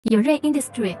Your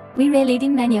industry, we're a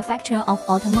leading manufacturer of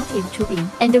automotive tubing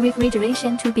and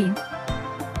refrigeration tubing.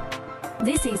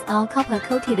 This is our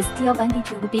copper-coated steel bundy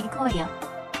tube big coil.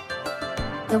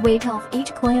 The weight of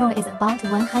each coil is about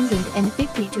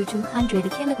 150 to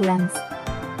 200 kilograms.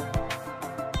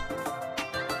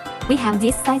 We have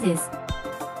these sizes.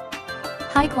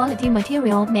 High-quality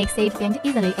material makes it bend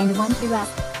easily and won't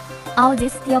rust. All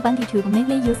this steel bundy tube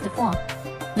mainly used for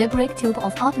the brake tube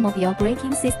of automobile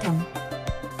braking system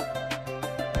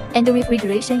and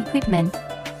refrigeration equipment.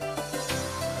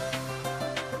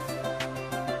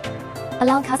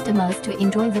 Allow customers to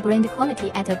enjoy the brand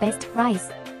quality at the best price.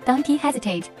 Don't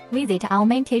hesitate. Visit our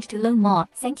main page to learn more.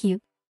 Thank you.